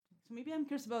So maybe I'm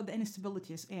curious about the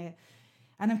instabilities.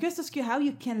 And I'm curious to ask you how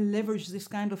you can leverage this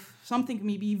kind of something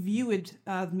maybe viewed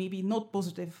as maybe not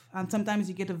positive, and sometimes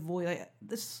you get a void.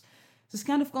 This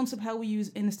kind of concept, how we use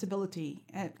instability.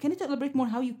 Can you elaborate more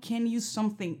how you can use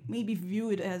something maybe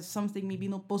viewed as something maybe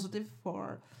not positive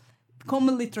for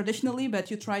commonly traditionally, but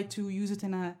you try to use it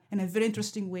in a very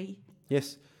interesting way?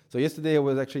 Yes. So yesterday I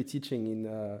was actually teaching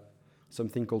in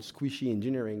something called squishy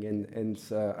engineering, and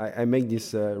I make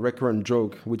this recurrent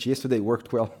joke, which yesterday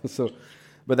worked well.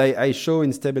 But I show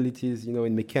instabilities,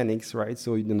 in mechanics, right?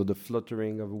 So the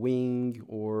fluttering of a wing,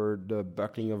 or the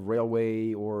buckling of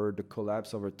railway, or the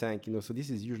collapse of a tank. So this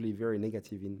is usually very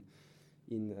negative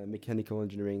in mechanical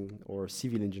engineering or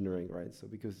civil engineering, right? So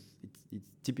because it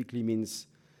typically means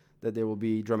that there will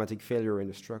be dramatic failure in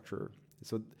the structure.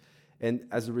 And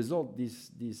as a result, these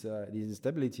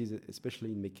instabilities,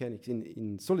 especially in mechanics,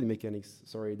 in solid mechanics,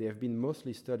 they have been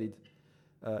mostly studied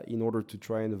in order to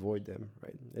try and avoid them,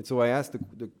 right? And so I asked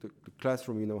the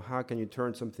classroom, how can you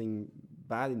turn something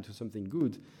bad into something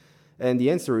good? And the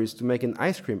answer is to make an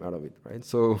ice cream out of it, right?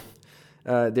 So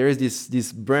there is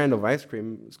this brand of ice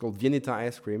cream. It's called Viennetta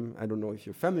ice cream. I don't know if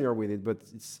you're familiar with it, but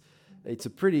it's a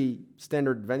pretty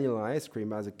standard vanilla ice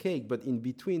cream as a cake, but in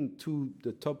between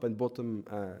the top and bottom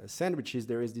sandwiches,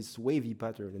 there is this wavy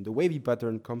pattern. And the wavy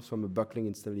pattern comes from a buckling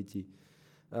instability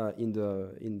in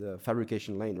the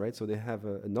fabrication lane, right? So they have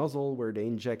a nozzle where they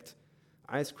inject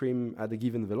ice cream at a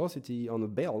given velocity on a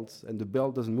belt, and the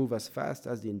belt doesn't move as fast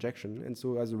as the injection. And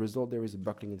so as a result, there is a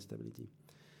buckling instability.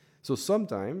 So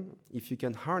sometime, if you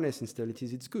can harness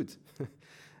instabilities, it's good.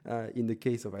 In the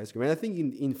case of ice cream. And I think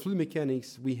in fluid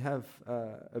mechanics, we have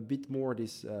a bit more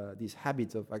this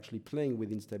habit of actually playing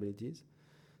with instabilities.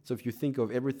 So if you think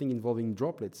of everything involving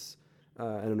droplets,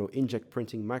 inject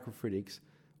printing, microfluidics,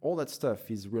 all that stuff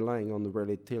is relying on the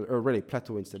Rayleigh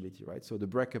plateau instability, right? So the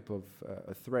breakup of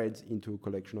a thread into a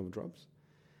collection of drops.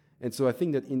 And so I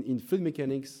think that in fluid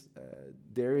mechanics,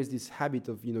 there is this habit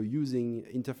of using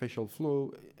interfacial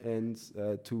flow and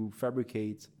to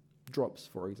fabricate drops,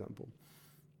 for example.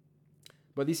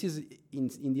 But this is,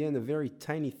 in the end, a very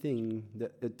tiny thing,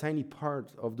 a tiny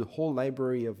part of the whole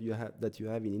library that you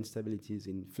have in instabilities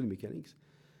in fluid mechanics.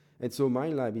 And so my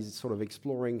lab is sort of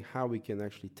exploring how we can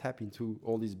actually tap into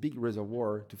all these big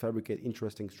reservoirs to fabricate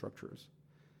interesting structures.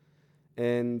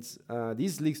 And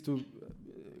this leads to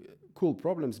cool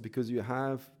problems, because you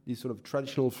have this sort of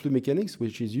traditional fluid mechanics,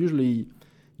 which is usually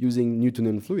using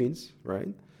Newtonian fluids, right?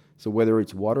 So whether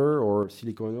it's water or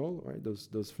silicone oil, right?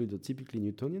 Those fluids are typically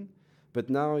Newtonian. But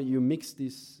now you mix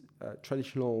this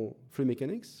traditional fluid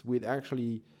mechanics with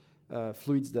actually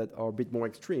fluids that are a bit more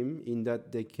extreme, in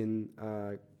that they can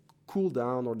cool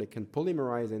down, or they can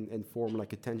polymerize and form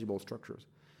like a tangible structures.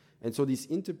 And so this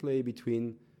interplay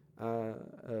between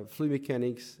fluid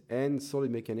mechanics and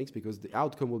solid mechanics, because the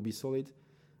outcome will be solid,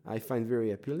 I find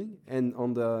very appealing. And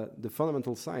on the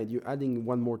fundamental side, you're adding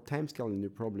one more timescale in the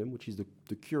problem, which is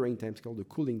the curing timescale, the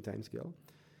cooling timescale.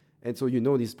 And so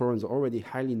these problems are already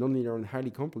highly nonlinear and highly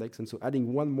complex, and so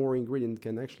adding one more ingredient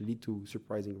can actually lead to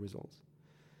surprising results.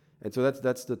 And so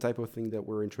that's the type of thing that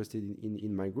we're interested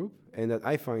in my group, and that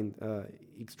I find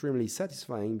extremely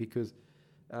satisfying, because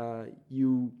I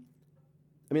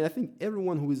think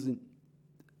everyone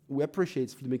who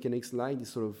appreciates fluid mechanics like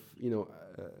this sort of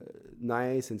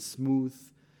nice and smooth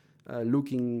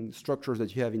looking structures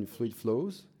that you have in fluid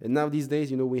flows. And now these days,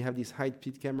 we have these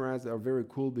high-speed cameras that are very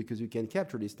cool, because you can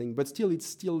capture this thing, but still, it's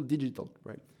still digital,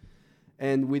 right?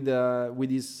 And with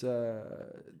this,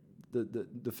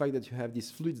 the fact that you have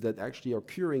these fluids that actually are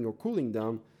curing or cooling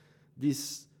down,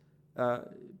 this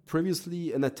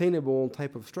previously unattainable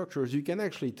type of structures, you can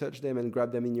actually touch them and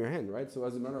grab them in your hand, right? So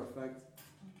as a matter of fact,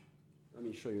 let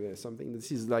me show you something.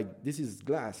 This is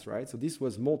glass, right? So this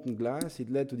was molten glass. It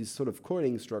led to these sort of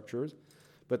coiling structures,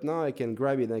 but now I can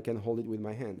grab it and I can hold it with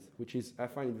my hands, I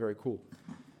find it very cool.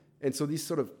 And so this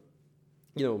sort of,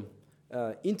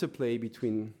 interplay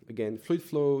between, again, fluid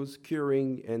flows,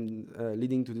 curing, and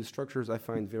leading to these structures, I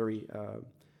find very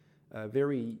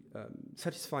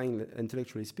satisfying,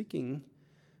 intellectually speaking,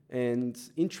 and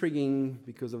intriguing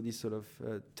because of this sort of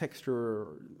texture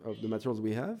of the materials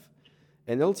we have.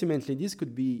 And ultimately, this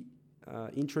could be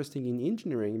interesting in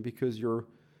engineering, because you're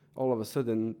all of a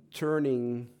sudden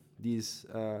turning these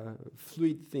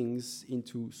fluid things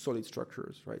into solid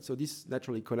structures, right? So this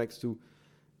naturally connects to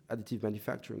additive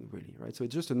manufacturing, really, right? So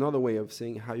it's just another way of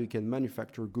saying how you can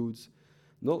manufacture goods,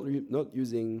 not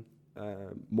using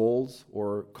molds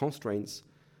or constraints,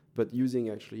 but using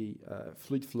actually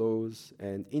fluid flows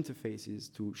and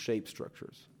interfaces to shape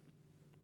structures.